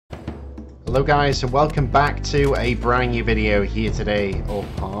Hello guys, and welcome back to a brand new video here today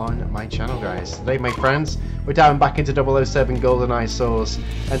upon my channel, guys. Today, my friends, we're diving back into 007 Goldeneye Source,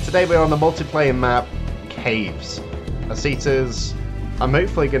 and today we're on the multiplayer map Caves. Acetas, I'm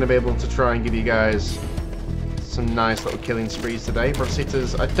hopefully going to be able to try and give you guys some nice little killing sprees today. But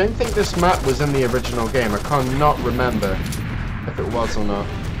Acetas, I don't think this map was in the original game. I cannot remember if it was or not.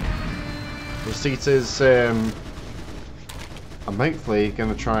 Acetas, I'm hopefully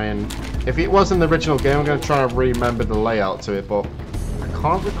going to try and... If it was in the original game, I'm going to try and remember the layout to it, but I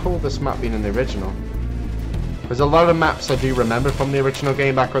can't recall this map being in the original. There's a lot of maps I do remember from the original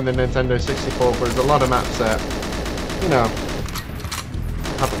game back on the Nintendo 64, but there's a lot of maps that, you know,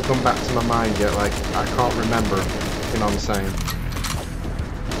 haven't come back to my mind yet. Like, I can't remember, you know what I'm saying.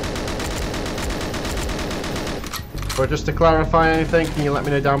 But just to clarify anything, can you let me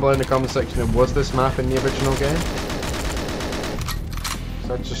know down below in the comment section, was this map in the original game?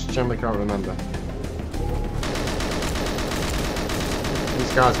 I just generally can't remember.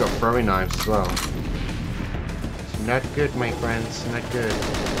 These guys got throwing knives as well. It's not good, my friends. Not good.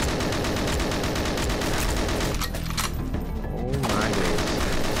 Oh my days.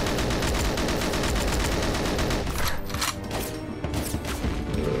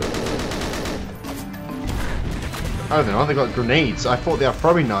 Oh, they're not. They got grenades. I thought they had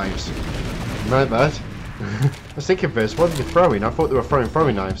throwing knives. My bad. I was thinking first, what are they throwing? I thought they were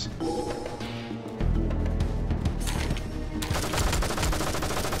throwing knives. Oh,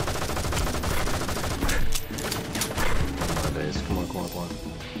 days. Come on, come on, come on.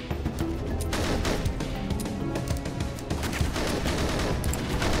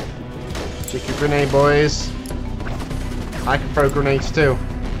 Check your grenade, boys. I can throw grenades too.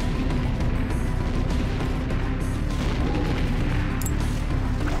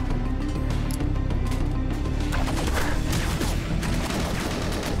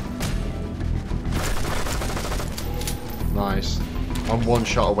 Nice. I'm one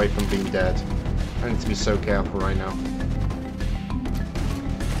shot away from being dead. I need to be so careful right now.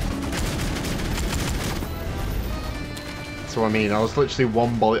 That's what I mean. I was literally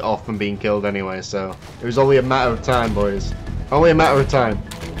one bullet off from being killed anyway, so it was only a matter of time, boys. Only a matter of time.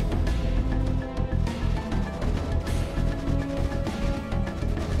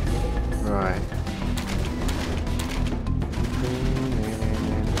 Right.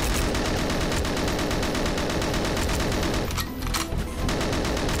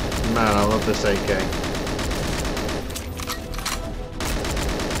 Man, I love this AK.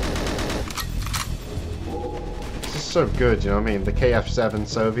 This is so good, you know what I mean? The KF-7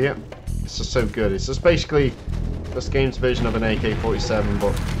 Soviet. It's just so good. It's just basically this game's version of an AK-47,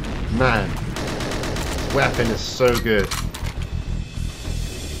 but man, this weapon is so good.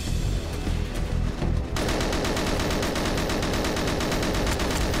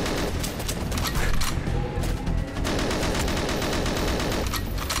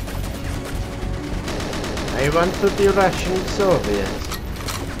 I want to be Russian Soviet.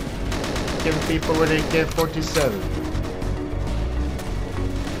 Give people with AK-47.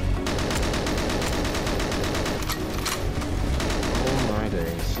 Oh my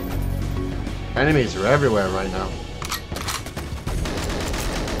days. Enemies are everywhere right now.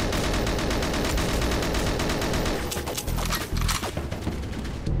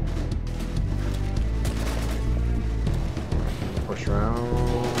 Push around.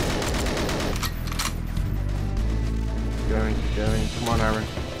 Going. Come on, Arron.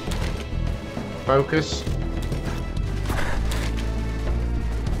 Focus.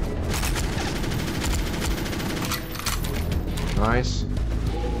 Nice.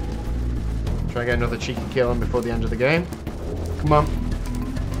 Try and get another cheeky kill on before the end of the game. Come on.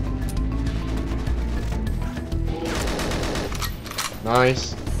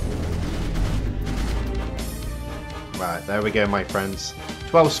 Nice. Right, there we go, my friends.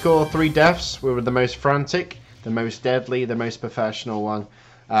 12 score, 3 deaths. We were the most frantic, the most deadly, the most professional one.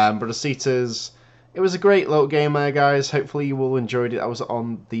 But Acetas, it was a great little game there, guys. Hopefully you all enjoyed it. I was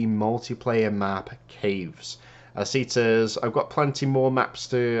on the multiplayer map Caves. Acetas, I've got plenty more maps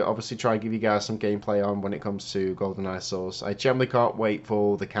to obviously try and give you guys some gameplay on when it comes to Goldeneye Source. I generally can't wait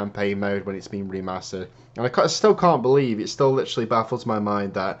for the campaign mode when it's been remastered. And I still can't believe, it still literally baffles my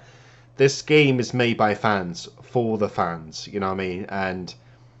mind that this game is made by fans, for the fans, you know what I mean? And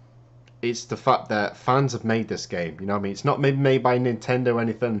it's the fact that fans have made this game, you know what I mean? It's not made by Nintendo or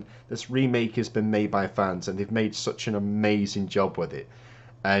anything. This remake has been made by fans, and they've made such an amazing job with it.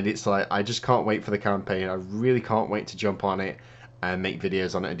 And it's like, I just can't wait for the campaign. I really can't wait to jump on it and make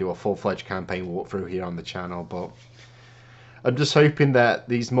videos on it and do a full-fledged campaign walkthrough here on the channel. But I'm just hoping that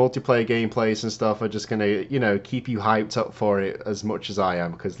these multiplayer gameplays and stuff are just going to, you know, keep you hyped up for it as much as I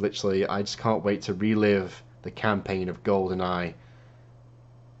am, because literally I just can't wait to relive the campaign of Goldeneye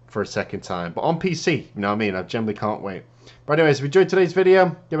for a second time. But on PC, you know what I mean? I generally can't wait. But anyways, if you enjoyed today's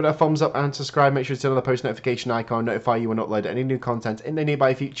video, give it a thumbs up and subscribe. Make sure to turn on the post notification icon, notify you when I upload any new content in the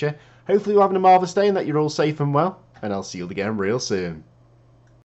nearby future. Hopefully you're having a marvellous day and that you're all safe and well, and I'll see you again real soon.